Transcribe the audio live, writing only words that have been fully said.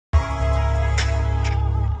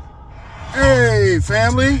Hey,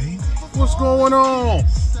 family, what's going on?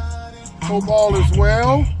 Hope all is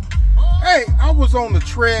well. Hey, I was on the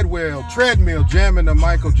treadmill jamming to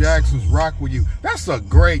Michael Jackson's Rock With You. That's a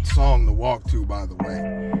great song to walk to, by the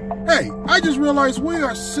way. Hey, I just realized we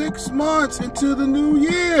are 6 months into the new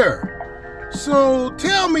year. So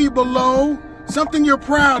tell me below something you're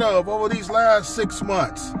proud of over these last 6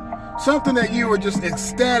 months. Something that you were just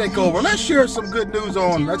ecstatic over. Let's share some good news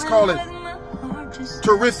on, let's call it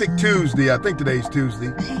Terrific Tuesday. I think today's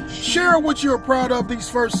Tuesday. Share what you're proud of these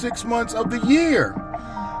first 6 months of the year.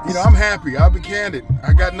 You know, I'm happy. I'll be candid.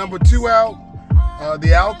 I got number 2 out.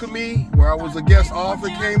 The Alchemy, where I was a guest author,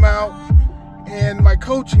 came out. And my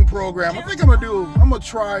coaching program, I think I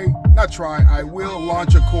will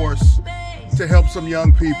launch a course to help some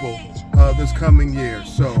young people this coming year.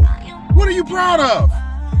 So, what are you proud of?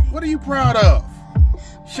 What are you proud of?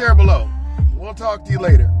 Share below. We'll talk to you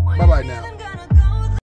later. Bye-bye now.